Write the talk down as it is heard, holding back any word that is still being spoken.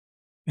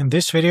In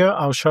this video,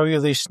 I'll show you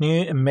this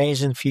new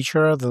amazing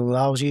feature that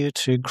allows you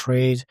to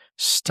create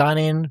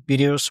stunning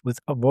videos with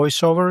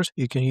voiceovers.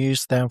 You can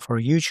use them for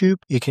YouTube.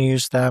 You can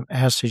use them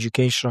as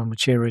educational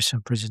materials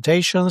and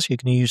presentations. You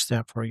can use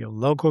them for your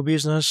local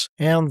business,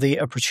 and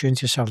the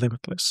opportunities are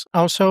limitless.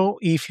 Also,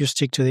 if you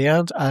stick to the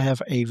end, I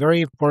have a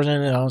very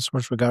important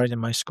announcement regarding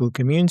my school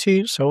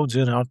community, so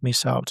do not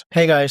miss out.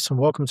 Hey guys, and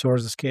welcome to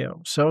the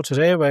Scale. So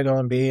today we're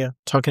going to be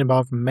talking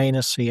about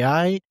Manus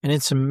AI, and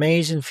its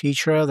amazing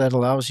feature that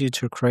allows you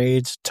to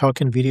create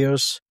talking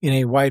videos in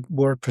a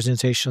whiteboard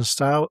presentation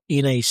style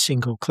in a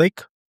single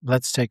click.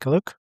 Let's take a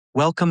look.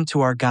 Welcome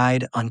to our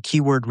guide on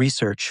keyword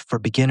research for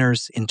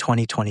beginners in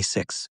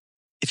 2026.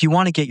 If you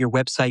want to get your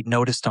website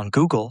noticed on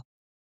Google,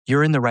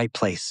 you're in the right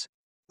place.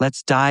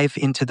 Let's dive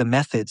into the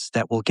methods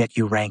that will get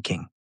you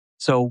ranking.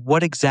 So,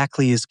 what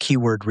exactly is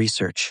keyword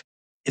research?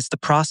 It's the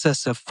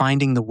process of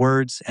finding the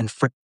words and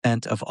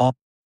fragment of all.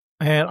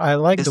 And I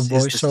like This the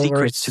is the voiceover.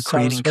 secret It to sounds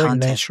creating very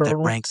content that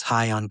natural. ranks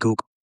high on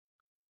Google.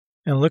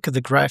 And look at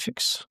the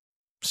graphics.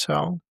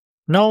 So,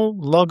 no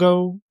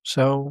logo.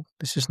 So,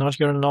 this is not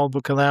your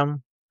notebook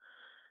LM.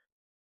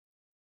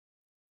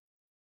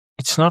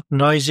 It's not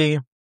noisy.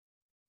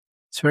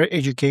 It's very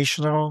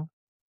educational.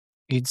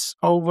 It's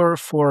over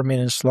 4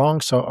 minutes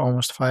long, so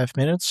almost 5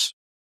 minutes.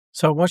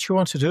 So what you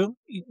want to do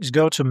is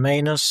go to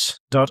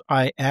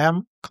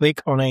manus.im,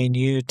 click on a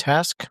new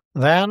task,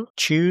 then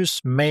choose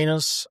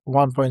Manus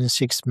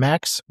 1.6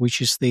 Max,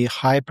 which is the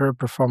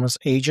hyper-performance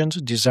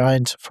agent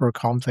designed for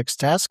complex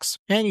tasks,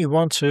 and you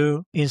want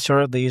to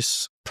insert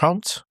this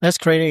prompt. Let's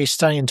create a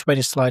stunning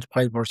 20-slide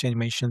whiteboard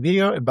animation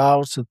video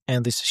about,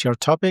 and this is your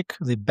topic,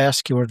 the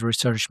best keyword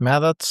research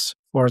methods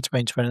for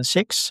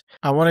 2026.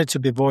 I want it to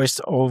be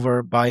voiced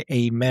over by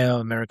a male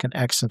American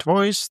accent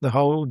voice. The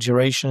whole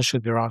duration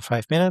should be around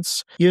 5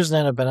 minutes. Use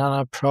Nano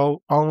Banana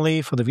Pro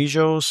only for the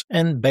visuals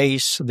and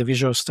base the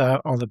visual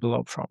style on the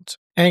below prompt.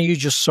 And you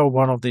just saw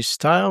one of these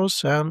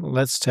styles, and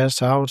let's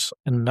test out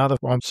another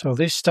one. So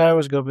this style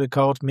is going to be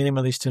called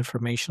Minimalist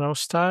Informational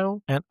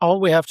Style. And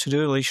all we have to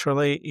do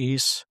literally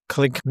is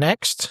click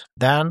Next.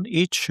 Then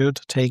it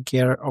should take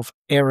care of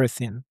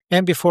everything.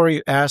 And before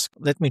you ask,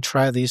 let me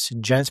try this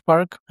in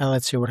JenSpark, and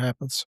let's see what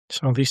happens.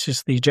 So this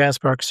is the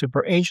JenSpark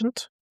Super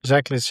Agent,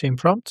 exactly the same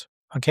prompt.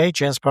 Okay,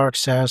 JenSpark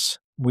says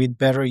we'd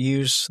better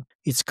use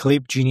its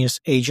Clip Genius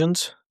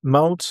Agent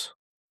mode.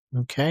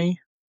 Okay.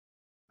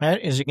 And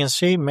as you can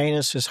see,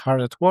 Manus is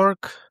hard at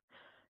work.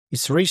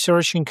 It's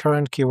researching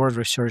current keyword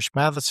research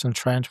methods and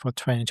trends for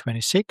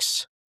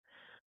 2026.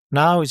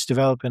 Now it's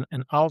developing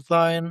an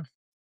outline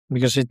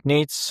because it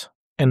needs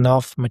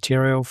enough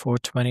material for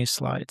 20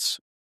 slides.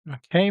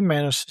 Okay,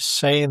 Manus is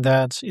saying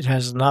that it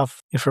has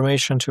enough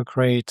information to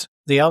create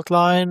the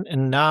outline,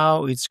 and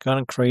now it's going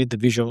to create the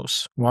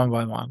visuals one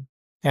by one.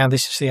 And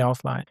this is the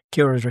outline.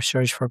 Keyword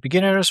research for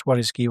beginners. What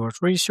is keyword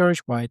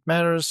research? Why it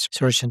matters.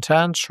 Search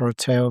intent, short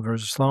tail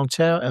versus long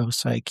tail,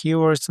 LSI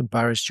keywords, the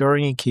buyer's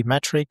journey, key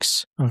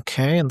metrics.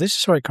 Okay, and this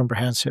is very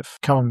comprehensive.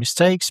 Common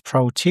mistakes,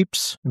 pro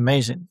tips,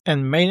 amazing.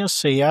 And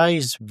Manus AI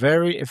is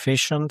very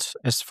efficient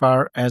as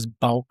far as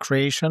bulk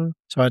creation.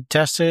 So I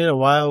tested it a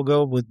while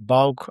ago with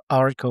bulk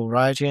article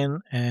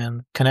writing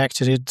and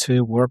connected it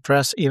to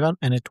WordPress even,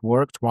 and it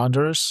worked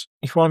wonders.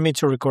 If you want me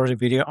to record a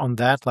video on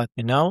that, let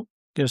me know,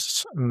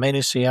 because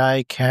Manus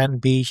AI can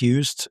be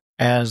used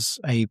as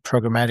a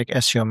programmatic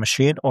SEO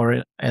machine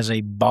or as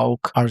a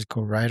bulk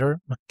article writer.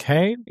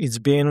 Okay, it's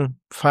been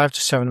 5 to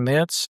 7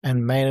 minutes,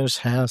 and Manus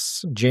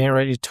has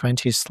generated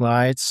 20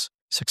 slides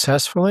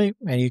successfully,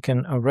 and you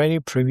can already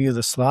preview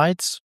the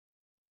slides.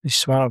 This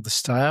is one of the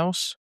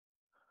styles.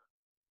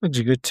 Looks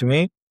good to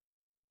me.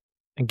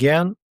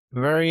 Again,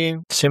 very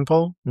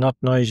simple, not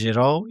noisy at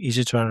all,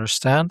 easy to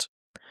understand.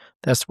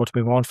 That's what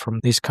we want from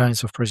these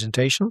kinds of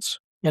presentations.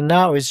 And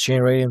now it's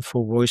generating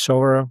full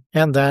voiceover,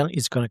 and then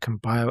it's going to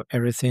compile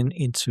everything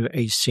into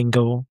a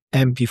single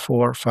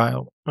MP4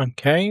 file.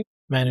 Okay,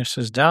 Manus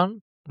is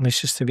done.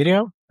 This is the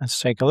video. Let's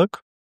take a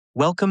look.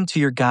 Welcome to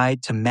your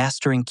guide to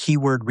mastering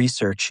keyword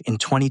research in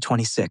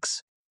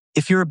 2026.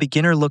 If you're a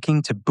beginner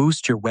looking to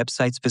boost your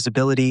website's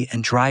visibility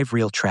and drive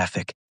real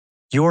traffic,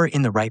 you're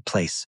in the right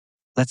place.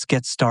 Let's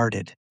get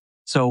started.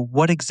 So,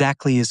 what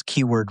exactly is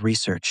keyword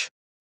research?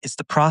 It's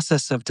the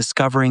process of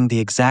discovering the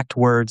exact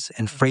words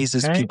and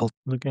phrases people.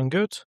 Looking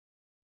good.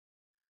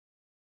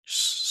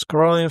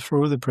 Scrolling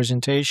through the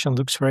presentation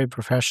looks very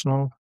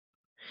professional.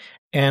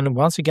 And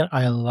once again,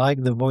 I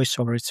like the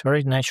voiceover. It's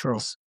very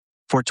natural.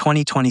 For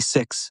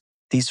 2026,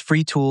 these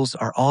free tools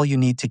are all you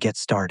need to get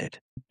started.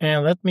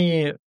 And let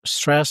me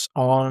stress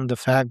on the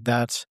fact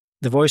that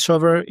the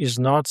voiceover is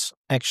not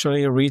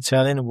actually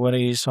retelling what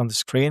is on the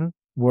screen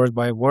word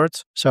by word.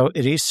 So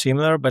it is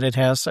similar, but it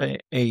has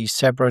a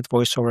separate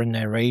voiceover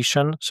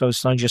narration. So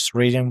it's not just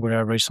reading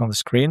whatever is on the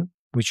screen,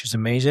 which is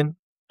amazing.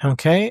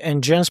 Okay,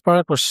 and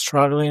JenSpark was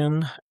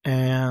struggling,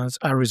 and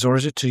I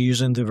resorted to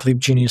using the Clip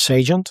Genius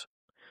agent.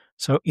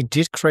 So it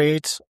did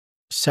create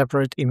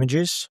separate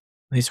images.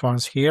 These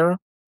ones here,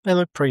 they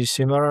look pretty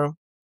similar.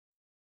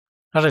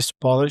 Not as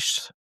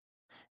polished.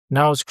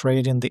 Now it's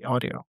creating the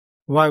audio.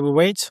 While we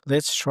wait,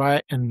 let's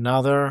try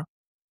another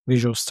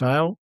visual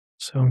style.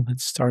 So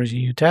let's start a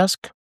new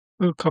task.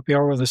 We'll copy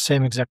over the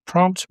same exact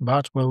prompt,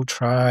 but we'll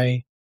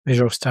try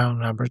visual style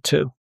number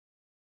 2.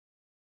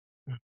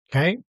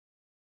 Okay.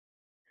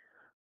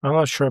 I'm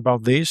not sure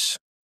about this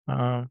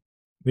uh,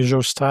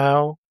 visual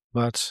style,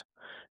 but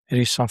it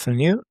is something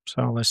new.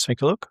 So let's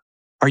take a look.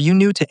 Are you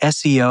new to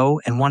SEO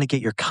and want to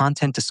get your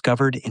content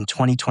discovered in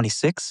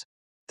 2026?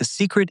 The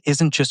secret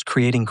isn't just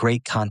creating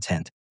great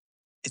content.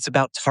 It's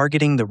about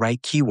targeting the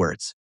right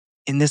keywords.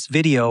 In this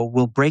video,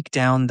 we'll break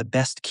down the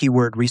best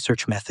keyword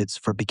research methods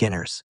for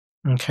beginners.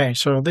 Okay,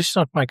 so this is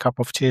not my cup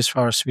of tea as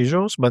far as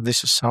visuals, but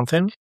this is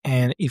something.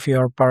 And if you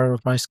are part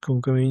of my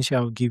school community,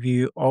 I'll give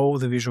you all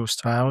the visual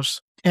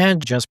styles.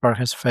 And JenSpark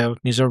has failed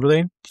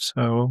miserably,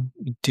 so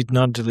it did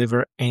not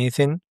deliver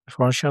anything,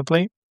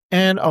 unfortunately.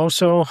 And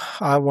also,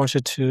 I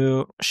wanted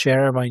to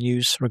share my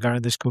news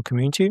regarding the school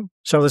community.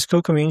 So the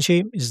school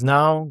community is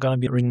now going to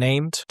be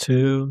renamed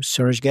to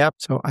SearchGap.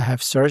 So I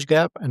have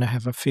SearchGap and I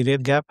have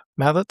Affiliate Gap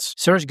methods.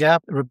 SearchGap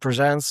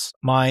represents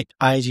my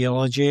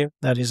ideology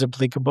that is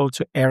applicable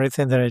to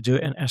everything that I do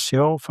in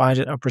SEO,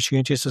 finding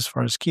opportunities as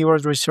far as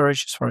keyword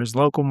research, as far as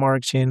local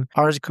marketing,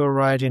 article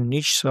writing,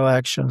 niche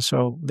selection.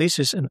 So this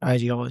is an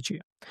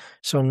ideology.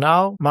 So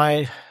now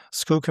my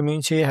school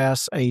community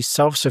has a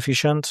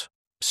self-sufficient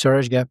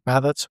SearchGap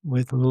methods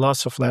with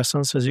lots of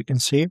lessons, as you can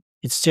see.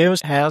 It still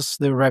has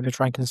the rapid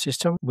ranking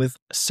system with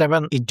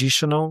 7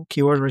 additional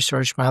keyword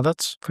research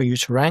methods for you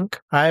to rank.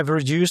 I've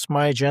reduced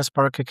my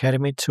JenSpark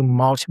Academy to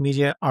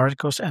multimedia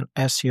articles and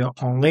SEO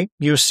only.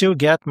 You still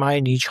get my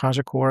Niche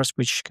Hunter course,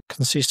 which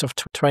consists of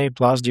 20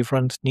 plus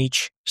different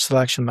niche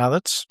selection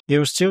methods.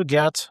 You still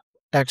get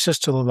access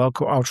to the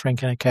local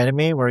Outranking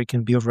Academy where you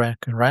can build rank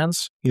and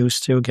runs. You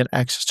still get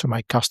access to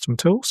my custom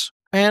tools.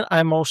 And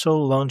I'm also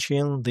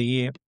launching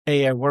the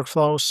AI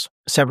workflows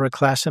separate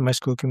class in my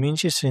school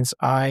community. Since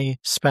I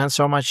spend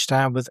so much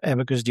time with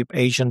Abacus Deep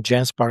Agent,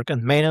 JenSpark,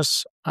 and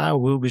Manus, I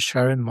will be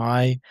sharing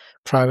my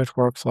private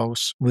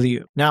workflows with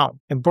you. Now,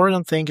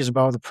 important thing is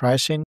about the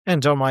pricing, and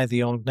don't mind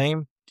the old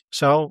name.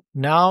 So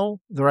now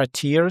there are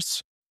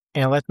tiers,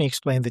 and let me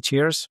explain the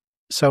tiers.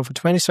 So for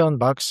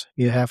 $27,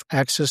 you have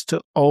access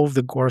to all of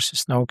the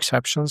courses, no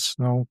exceptions.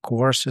 No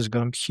course is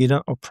going to be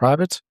hidden or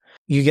private.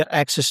 You get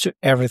access to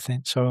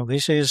everything. So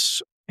this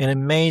is an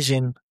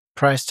amazing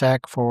price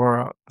tag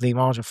for the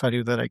amount of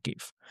value that I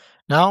give.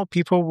 Now,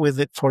 people with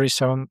the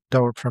 $47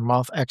 per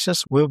month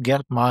access will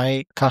get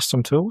my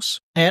custom tools,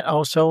 and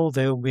also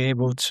they'll be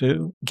able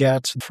to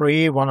get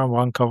free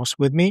one-on-one calls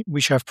with me,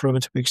 which have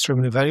proven to be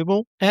extremely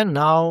valuable. And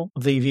now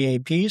the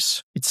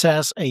VAPs, it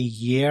says a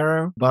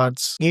year,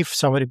 but if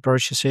somebody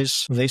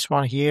purchases this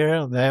one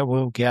here, they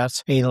will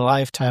get a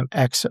lifetime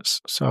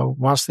access. So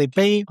once they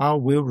pay, I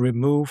will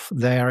remove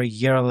their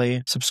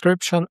yearly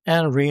subscription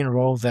and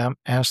re-enroll them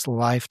as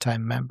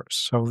lifetime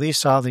members. So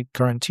these are the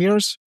current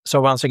tiers. So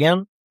once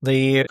again,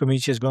 the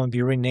community is going to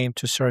be renamed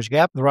to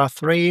SearchGap. There are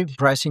 3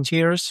 pricing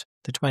tiers.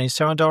 The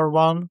 $27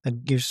 one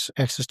that gives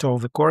access to all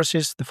the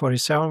courses, the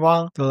 $47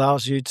 one that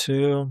allows you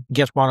to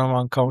get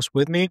one-on-one calls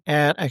with me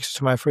and access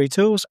to my free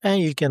tools,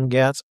 and you can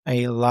get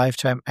a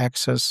lifetime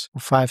access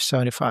of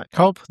 $575.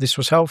 Hope this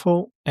was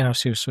helpful, and I'll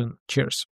see you soon. Cheers.